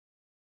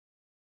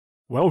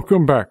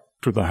Welcome back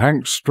to the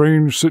Hank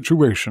Strange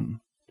Situation,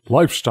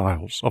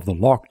 Lifestyles of the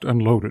Locked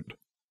and Loaded.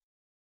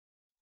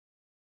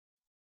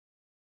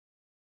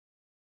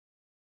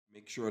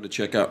 Make sure to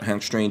check out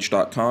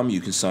hankstrange.com.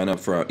 You can sign up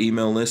for our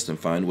email list and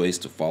find ways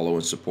to follow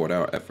and support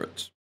our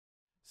efforts.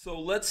 So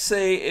let's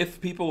say if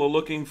people are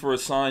looking for a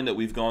sign that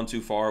we've gone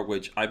too far,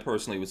 which I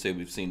personally would say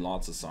we've seen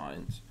lots of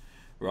signs,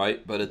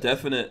 right? But a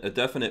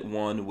definite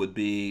one would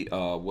be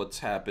what's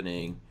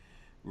happening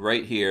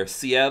right here.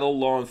 Seattle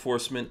law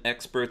enforcement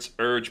experts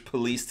urge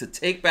police to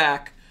take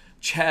back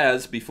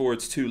CHAZ before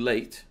it's too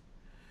late.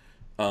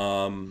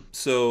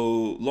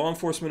 So law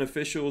enforcement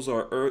officials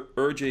are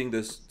urging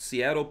the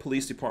Seattle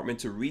Police Department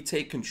to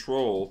retake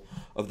control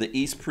of the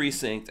East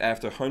Precinct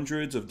after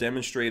hundreds of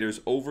demonstrators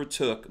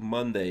overtook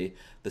Monday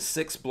the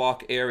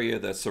 6-block area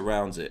that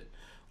surrounds it.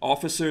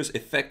 Officers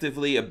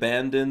effectively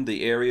abandoned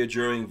the area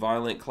during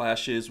violent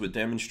clashes with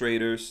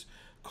demonstrators,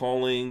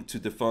 calling to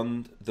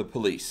defund the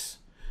police.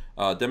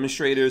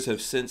 Demonstrators have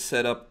since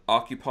set up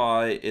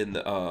occupancy in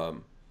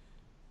the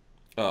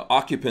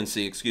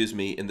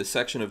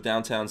section of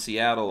downtown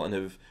Seattle and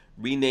have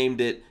renamed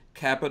it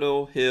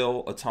Capitol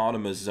Hill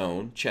Autonomous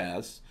Zone,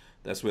 CHAZ.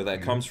 That's where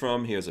that comes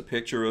from. Here's a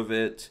picture of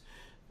it.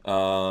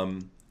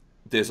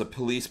 There's a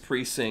police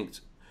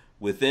precinct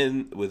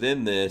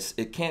within this.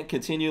 It can't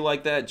continue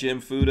like that.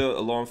 Jim Fuda,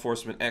 a law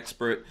enforcement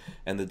expert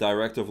and the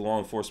director of Law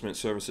Enforcement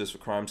Services for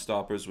Crime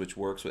Stoppers, which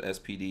works with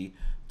SPD,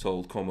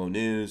 told Como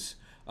News.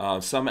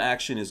 Some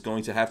action is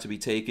going to have to be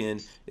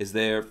taken. Is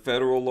there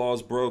federal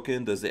laws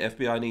broken? Does the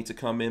FBI need to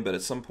come in? But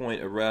at some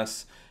point,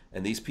 arrests,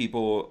 and these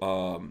people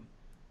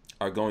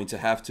are going to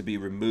have to be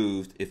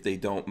removed if they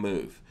don't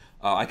move.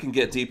 I can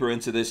get deeper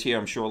into this here.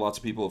 I'm sure lots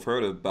of people have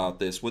heard about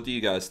this. What do you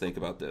guys think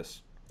about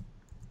this?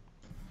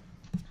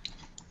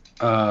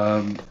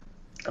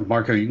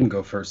 Marco, you can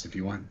go first if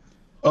you want.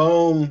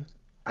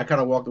 I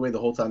kind of walked away the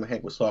whole time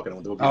Hank was talking.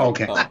 Oh,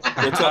 okay.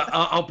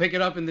 I'll pick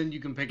it up and then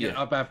you can pick it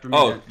up after me.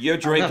 Oh, you're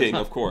drinking,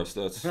 of course.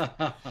 That's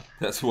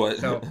what.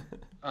 So,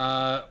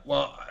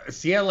 well,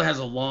 Seattle has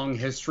a long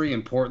history.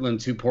 In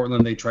Portland,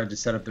 they tried to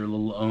set up their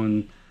little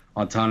own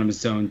autonomous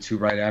zone too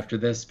right after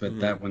this, but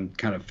that one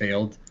kind of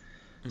failed.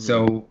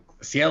 So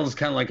Seattle is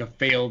kind of like a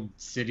failed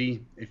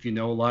city, if you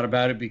know a lot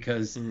about it,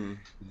 because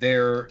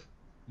their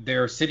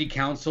city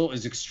council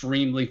is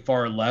extremely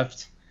far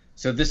left.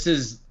 So this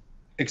is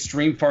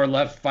extreme far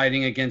left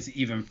fighting against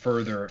even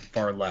further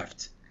far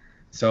left.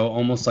 So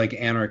almost like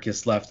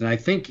anarchist left. And I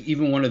think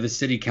even one of the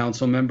city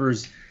council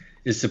members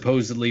is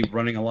supposedly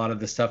running a lot of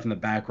the stuff in the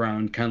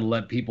background, kind of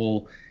let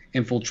people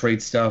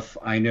infiltrate stuff.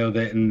 I know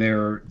that in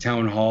their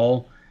town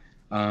hall,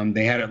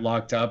 they had it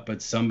locked up,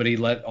 but somebody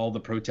let all the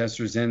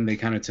protesters in. They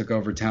kind of took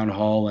over town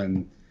hall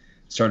and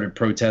started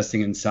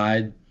protesting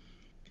inside.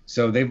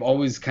 So they've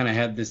always kind of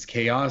had this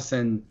chaos,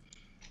 and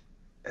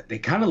they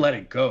kind of let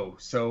it go.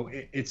 So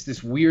it's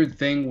this weird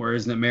thing where,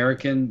 as an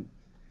American,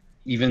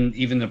 even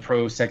the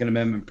pro Second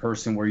Amendment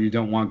person, where you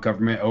don't want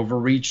government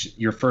overreach,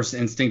 your first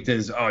instinct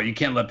is, oh, you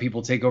can't let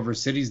people take over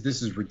cities.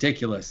 This is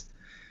ridiculous.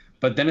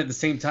 But then at the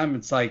same time,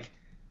 it's like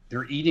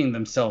they're eating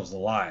themselves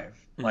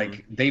alive.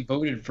 Like, they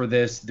voted for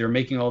this. They're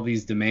making all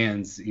these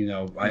demands. You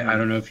know, I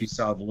don't know if you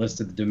saw the list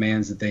of the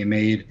demands that they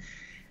made.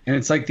 And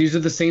it's like, these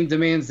are the same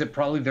demands that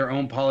probably their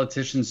own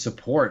politicians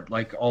support,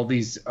 like all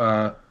these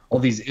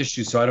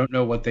issues. So I don't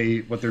know what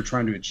they're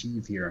trying to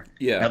achieve here,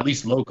 at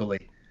least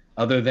locally,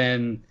 other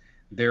than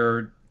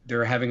they're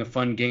having a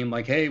fun game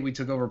like, hey, we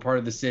took over part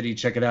of the city,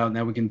 check it out,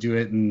 now we can do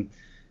it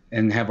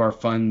and have our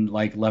fun,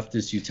 like,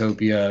 leftist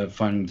utopia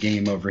fun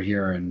game over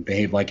here and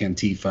behave like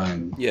Antifa.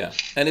 And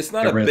and it's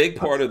not a big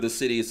part of the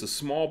city, it's a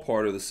small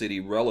part of the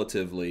city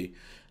relatively.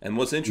 And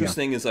what's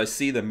interesting is I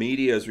see the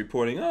media is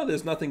reporting, oh,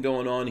 there's nothing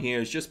going on here.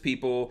 It's just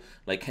people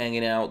like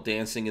hanging out,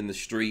 dancing in the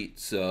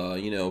streets,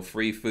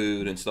 free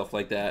food and stuff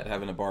like that,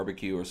 having a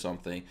barbecue or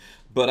something.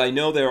 But I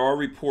know there are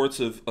reports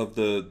of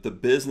the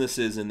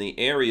businesses in the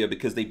area,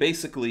 because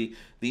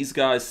these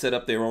guys set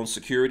up their own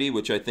security,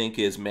 which I think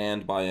is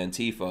manned by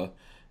Antifa.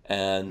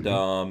 And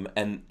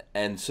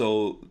and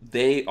so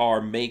they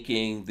are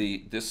making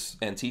this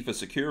Antifa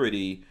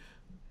security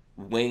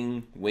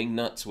wing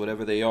nuts,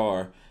 whatever they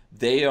are.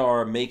 They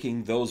are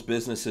making those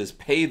businesses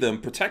pay them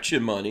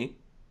protection money.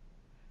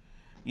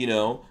 You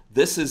know,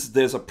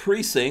 there's a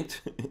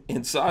precinct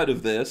inside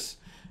of this,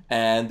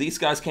 and these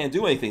guys can't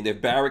do anything. They're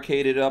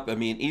barricaded up. I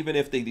mean, even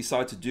if they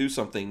decide to do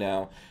something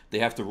now, they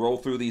have to roll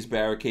through these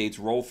barricades,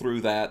 roll through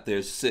that.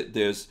 There's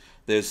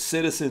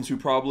citizens who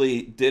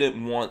probably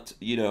didn't want,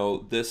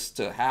 this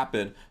to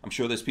happen. I'm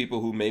sure there's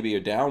people who maybe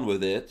are down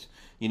with it,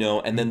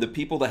 and then the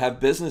people that have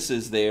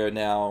businesses there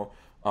now,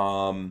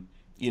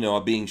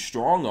 are being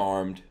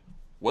strong-armed.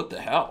 What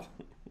the hell?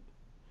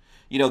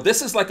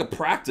 This is like a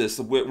practice.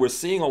 We're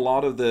seeing a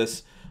lot of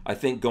this, I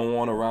think, go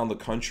on around the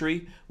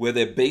country, where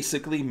they're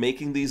basically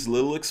making these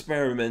little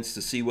experiments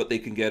to see what they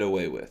can get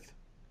away with.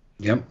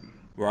 Yep.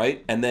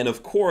 Right? And then,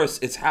 of course,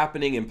 it's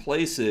happening in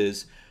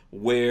places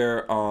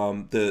where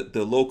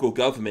the local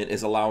government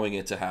is allowing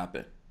it to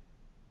happen.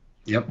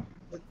 Yep.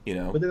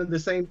 But then at the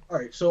same, all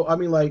right, so I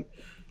mean,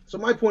 so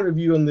my point of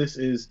view on this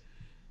is,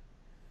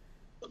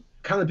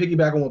 kind of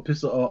piggyback on what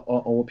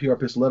PR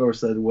Pistolero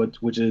said,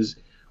 which is,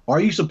 are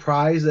you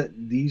surprised that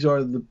these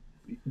are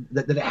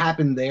that it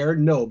happened there?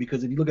 No,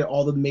 because if you look at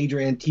all the major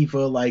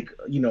Antifa, like,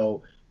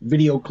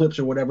 video clips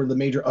or whatever, the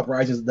major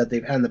uprisings that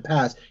they've had in the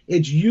past,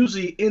 it's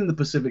usually in the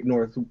Pacific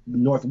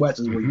Northwest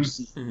is where you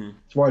see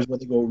as far as where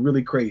they go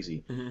really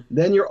crazy.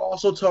 Then you're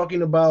also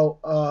talking about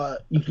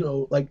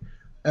like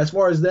as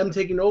far as them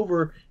taking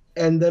over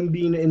and them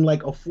being in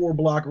like a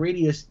 4-block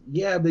radius.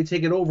 Yeah, if they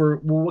take it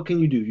over, well, what can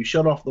you do? You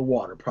shut off the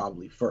water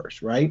probably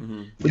first, right?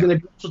 But then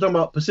if you're also talking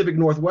about Pacific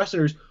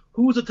Northwesterners,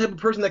 who's the type of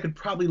person that could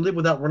probably live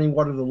without running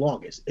water the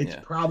longest? It's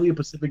probably a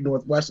Pacific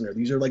Northwesterner.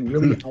 These are like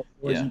really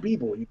outdoorsy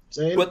people. You know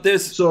what I'm saying? But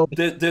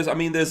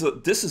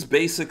this is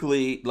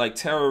basically like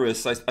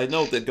terrorists. I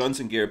know that Guns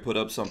and Gear put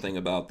up something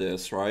about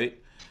this, right?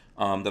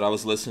 That I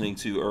was listening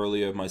to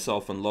earlier,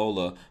 myself and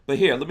Lola. But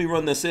here, let me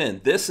run this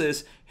in.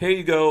 Here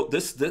you go.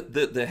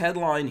 The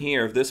headline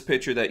here of this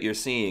picture that you're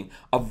seeing: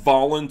 a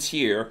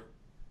volunteer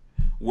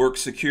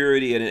works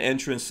security at an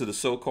entrance to the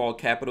so-called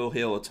Capitol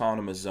Hill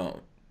Autonomous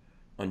Zone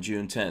on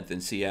June 10th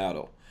in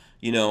Seattle.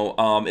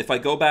 If I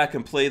go back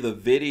and play the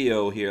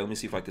video here, let me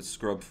see if I could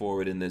scrub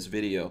forward in this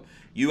video.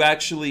 You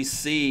actually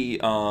see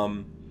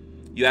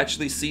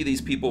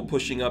these people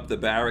pushing up the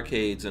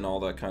barricades and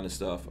all that kind of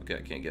stuff. Okay,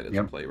 I can't get it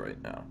to play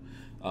right now.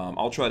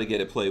 I'll try to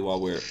get it play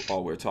while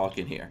we're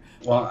talking here.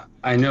 Well,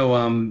 I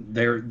know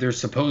they're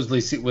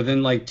supposedly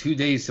within like 2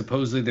 days.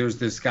 Supposedly there's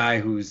this guy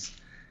who's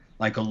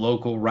like a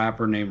local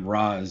rapper named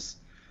Roz,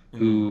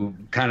 who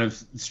kind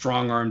of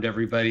strong-armed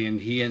everybody,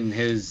 and he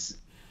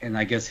and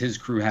I guess his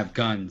crew have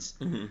guns.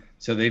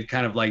 So they've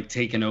kind of like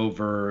taken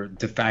over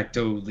de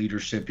facto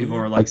leadership. People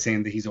are like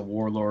saying that he's a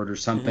warlord or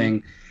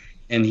something.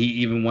 And he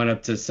even went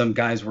up to some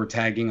guys were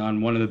tagging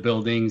on one of the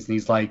buildings, and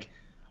he's like,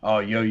 "Oh,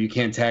 you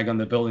can't tag on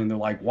the building." They're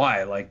like,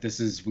 "Why? Like,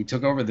 we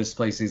took over this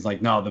place." And he's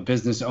like, "No, the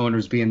business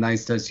owner's being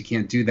nice to us. You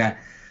can't do that."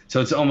 So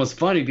it's almost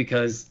funny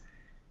because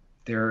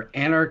they're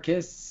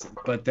anarchists,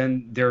 but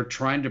then they're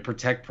trying to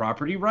protect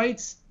property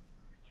rights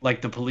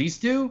like the police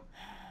do.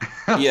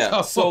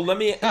 Yeah. So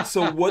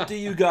what do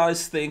you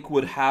guys think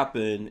would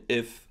happen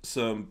if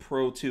some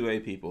pro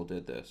 2A people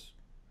did this?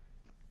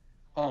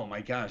 Oh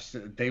my gosh,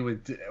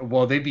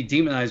 they'd be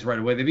demonized right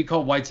away. They'd be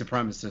called white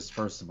supremacists,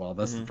 first of all.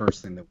 That's the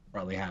first thing that would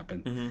probably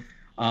happen.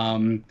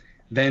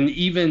 Then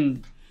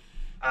even,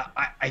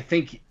 I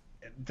think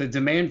the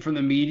demand from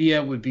the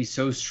media would be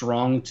so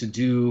strong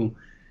to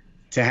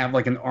have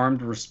like an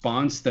armed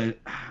response that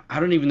I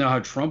don't even know how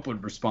Trump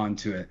would respond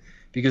to it.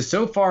 Because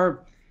so far,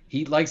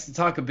 he likes to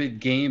talk a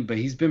big game, but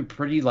he's been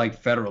pretty like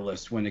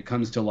federalist when it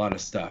comes to a lot of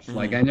stuff.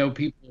 Like I know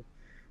people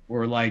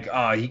were like,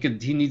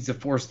 he needs to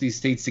force these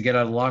states to get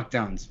out of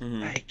lockdowns.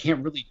 I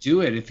can't really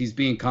do it if he's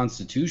being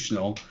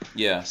constitutional.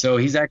 Yeah. So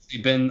he's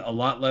actually been a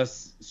lot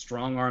less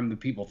strong-armed than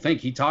people think.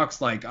 He talks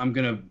like, I'm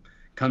going to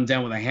come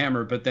down with a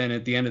hammer, but then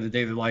at the end of the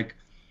day, they're like,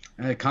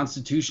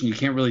 Constitution, you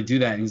can't really do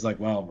that. And he's like,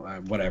 well,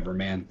 whatever,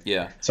 man.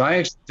 Yeah. So I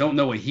actually don't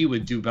know what he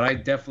would do, but I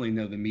definitely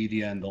know the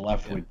media and the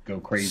left would go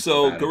crazy.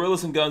 So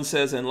Gorillas and Guns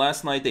says, and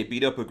last night they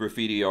beat up a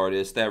graffiti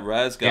artist. That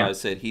Raz guy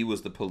said he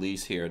was the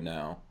police here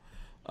now.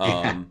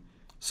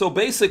 So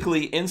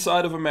basically,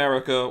 inside of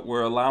America,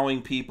 we're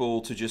allowing people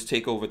to just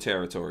take over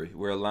territory.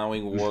 We're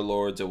allowing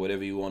warlords or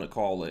whatever you want to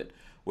call it.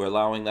 We're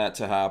allowing that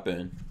to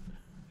happen.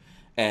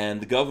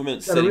 And the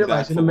government's sitting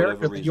back for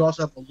whatever reason. You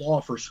also have a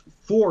law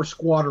for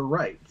squatter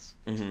rights.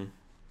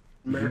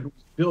 America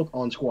was built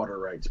on squatter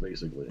rights,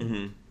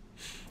 basically.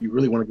 You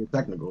really want to get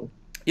technical.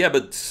 Yeah,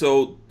 but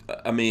so,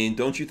 I mean,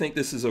 don't you think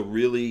this is a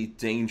really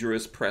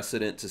dangerous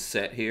precedent to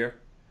set here?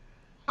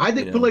 I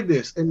think, put like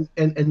this,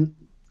 and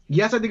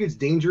yes, I think it's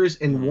dangerous,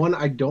 and one,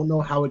 I don't know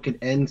how it could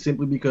end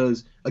simply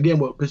because, again,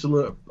 what PR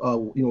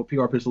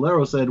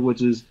Pistolero said,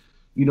 which is,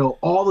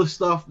 all the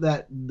stuff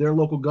that their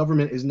local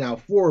government is now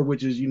for,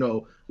 which is,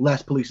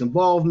 less police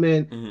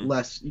involvement,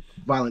 less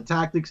violent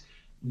tactics.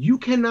 You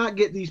cannot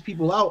get these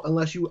people out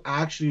unless you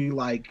actually,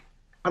 like,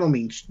 I don't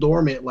mean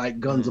storm it like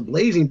guns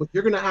a-blazing, but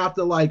you're going to have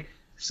to, like,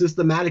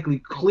 systematically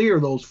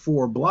clear those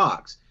 4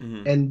 blocks.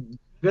 And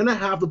you're going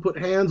to have to put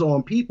hands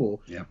on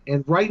people.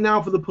 And right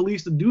now, for the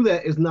police to do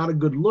that is not a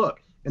good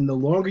look. And the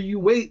longer you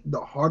wait,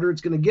 the harder it's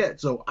going to get.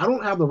 So I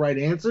don't have the right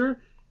answer.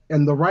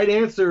 And the right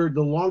answer,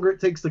 the longer it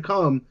takes to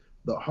come,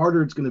 the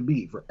harder it's going to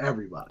be for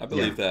everybody. I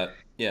believe that.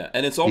 Yeah.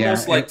 And it's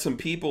almost like some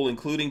people,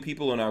 including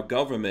people in our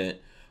government,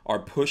 are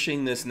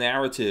pushing this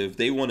narrative.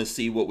 They want to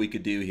see what we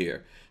could do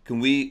here. Can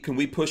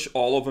we push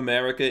all of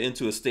America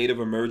into a state of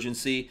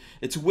emergency?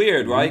 It's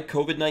weird, right?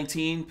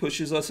 COVID-19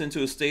 pushes us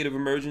into a state of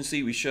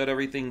emergency. We shut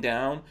everything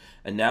down.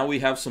 And now we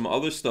have some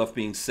other stuff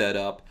being set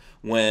up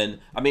when,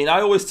 I mean, I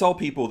always tell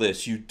people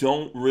this. You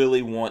don't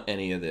really want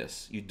any of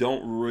this. You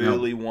don't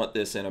really want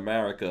this in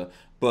America.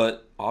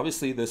 But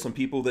obviously there's some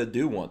people that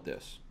do want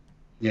this.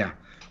 Yeah.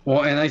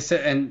 Well, and I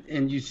said,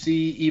 and you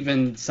see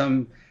even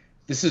some,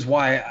 this is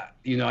why,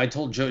 I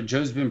told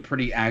Joe's been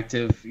pretty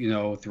active,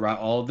 throughout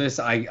all of this.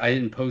 I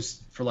didn't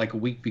post for like a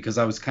week because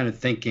I was kind of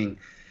thinking,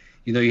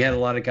 you know, you had a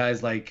lot of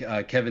guys like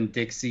Kevin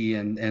Dixie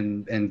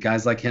and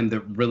guys like him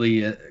that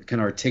really can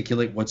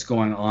articulate what's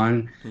going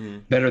on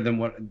better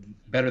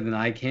than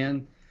I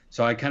can.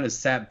 So I kind of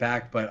sat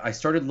back, but I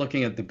started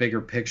looking at the bigger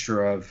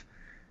picture of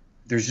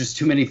there's just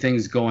too many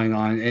things going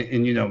on.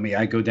 And you know me,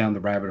 I go down the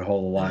rabbit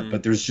hole a lot,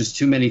 but there's just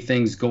too many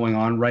things going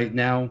on right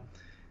now.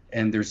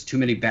 And there's too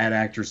many bad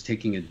actors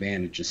taking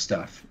advantage of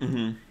stuff.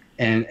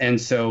 And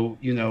so,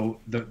 you know,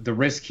 the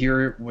risk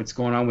here, what's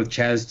going on with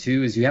CHAZ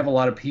too, is you have a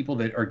lot of people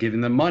that are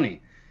giving them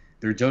money.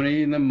 They're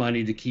donating them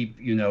money to keep,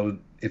 you know,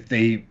 if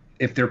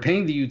they're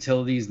paying the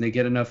utilities and they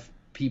get enough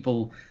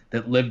people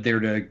that live there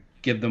to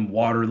give them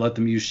water, let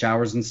them use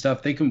showers and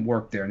stuff, they can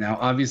work there. Now,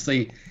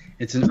 obviously,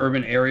 it's an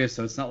urban area,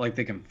 so it's not like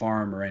they can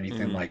farm or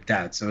anything like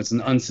that. So it's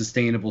an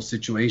unsustainable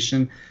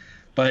situation.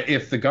 But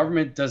if the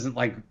government doesn't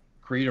like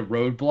create a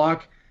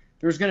roadblock,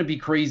 there's going to be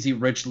crazy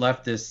rich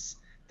leftists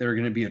that are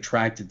going to be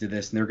attracted to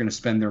this, and they're going to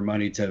spend their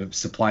money to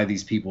supply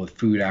these people with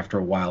food after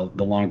a while,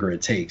 the longer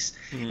it takes.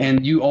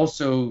 And you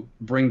also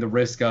bring the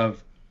risk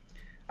of,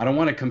 I don't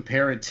want to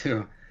compare it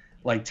to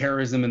like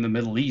terrorism in the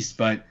Middle East,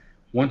 but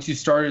once you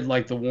started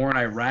like the war in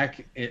Iraq,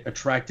 it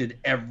attracted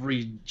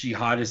every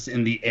jihadist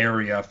in the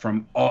area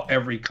from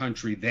every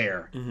country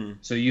there.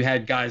 So you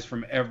had guys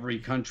from every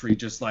country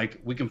just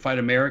like, we can fight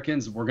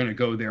Americans, we're going to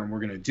go there and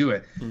we're going to do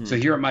it. So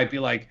here it might be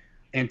like,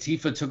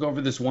 Antifa took over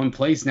this one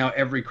place. Now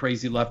every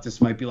crazy leftist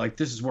might be like,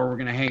 this is where we're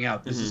going to hang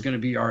out. This is going to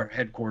be our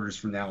headquarters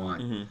from now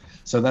on.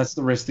 So that's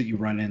the risk that you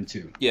run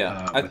into.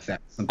 With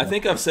that. I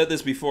think I've said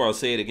this before. I'll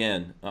say it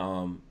again.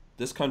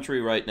 This country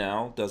right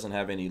now doesn't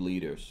have any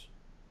leaders.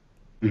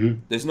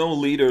 There's no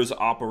leaders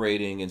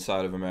operating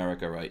inside of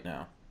America right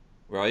now,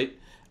 right?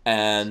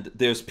 And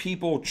there's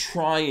people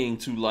trying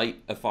to light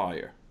a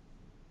fire.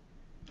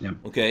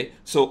 Okay,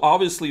 so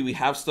obviously we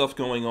have stuff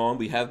going on.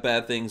 We have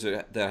bad things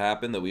that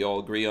happen that we all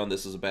agree on.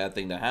 This is a bad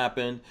thing to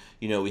happen.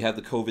 You know, we have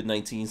the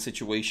COVID-19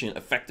 situation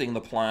affecting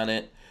the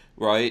planet,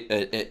 right?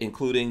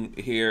 Including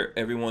here,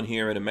 everyone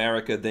here in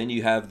America. Then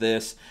you have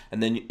this,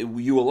 and then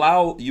you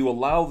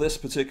allow this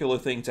particular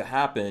thing to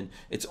happen.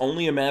 It's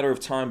only a matter of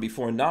time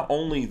before not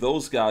only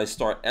those guys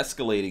start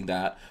escalating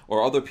that,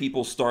 or other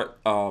people start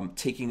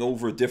taking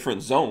over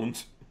different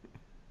zones.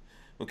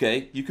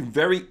 Okay, you can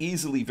very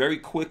easily, very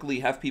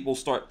quickly have people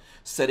start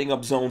setting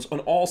up zones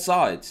on all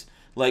sides.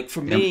 Like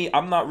for me,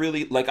 I'm not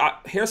really like,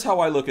 here's how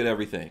I look at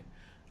everything.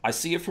 I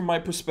see it from my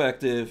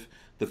perspective.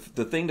 The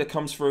thing that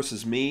comes first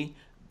is me,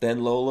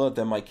 then Lola,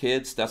 then my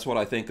kids. That's what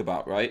I think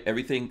about, right?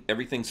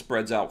 Everything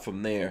spreads out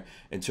from there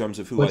in terms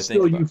of who I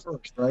think about. You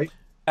first, right?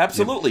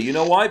 Absolutely. You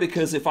know why?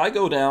 Because if I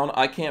go down,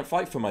 I can't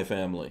fight for my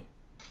family.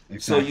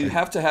 So you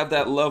have to have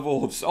that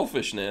level of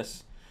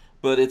selfishness.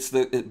 But it's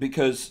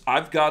because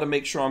I've got to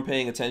make sure I'm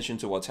paying attention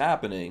to what's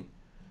happening.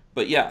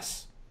 But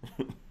yes,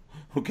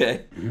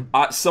 okay,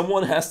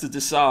 someone has to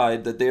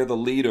decide that they're the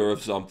leader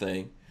of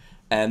something,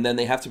 and then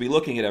they have to be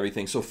looking at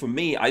everything. So for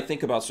me, I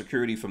think about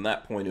security from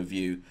that point of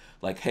view.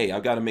 Like, hey,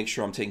 I've got to make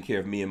sure I'm taking care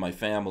of me and my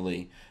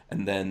family,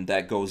 and then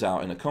that goes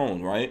out in a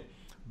cone, right?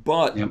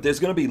 But there's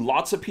going to be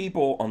lots of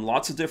people on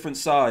lots of different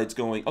sides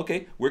going,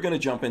 okay, we're going to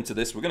jump into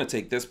this. We're going to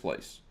take this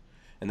place.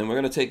 And then we're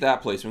going to take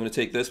that place. We're going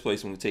to take this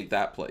place. And we're going to take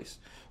that place.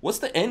 What's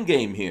the end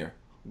game here?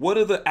 What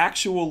are the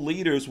actual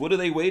leaders? What are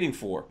they waiting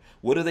for?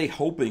 What are they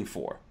hoping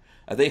for?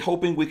 Are they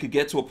hoping we could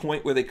get to a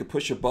point where they could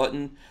push a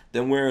button,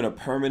 then we're in a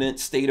permanent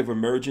state of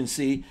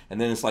emergency,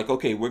 and then it's like,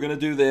 okay, we're going to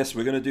do this,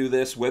 we're going to do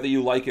this, whether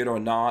you like it or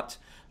not.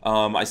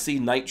 I see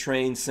Night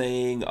Train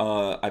saying,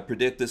 I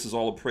predict this is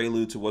all a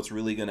prelude to what's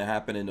really going to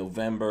happen in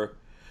November.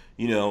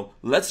 You know,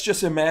 let's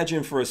just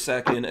imagine for a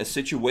second a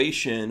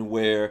situation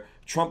where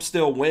Trump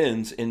still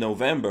wins in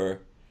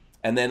November,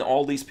 and then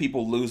all these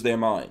people lose their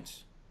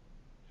minds.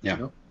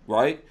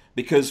 Right?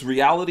 Because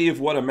reality of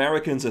what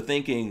Americans are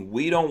thinking,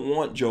 we don't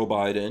want Joe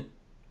Biden,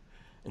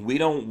 and we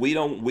don't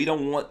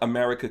want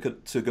America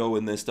to go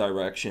in this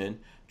direction.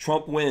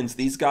 Trump wins,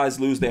 these guys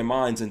lose their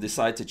minds and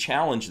decide to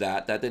challenge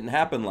that. That didn't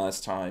happen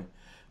last time.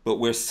 But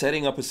we're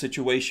setting up a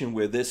situation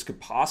where this could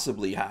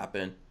possibly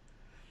happen.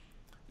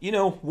 You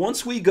know,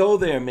 once we go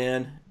there,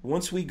 man,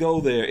 once we go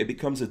there, it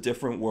becomes a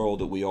different world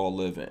that we all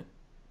live in.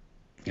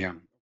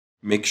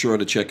 Make sure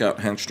to check out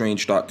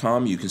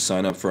hankstrange.com. You can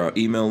sign up for our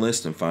email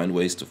list and find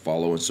ways to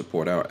follow and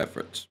support our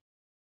efforts.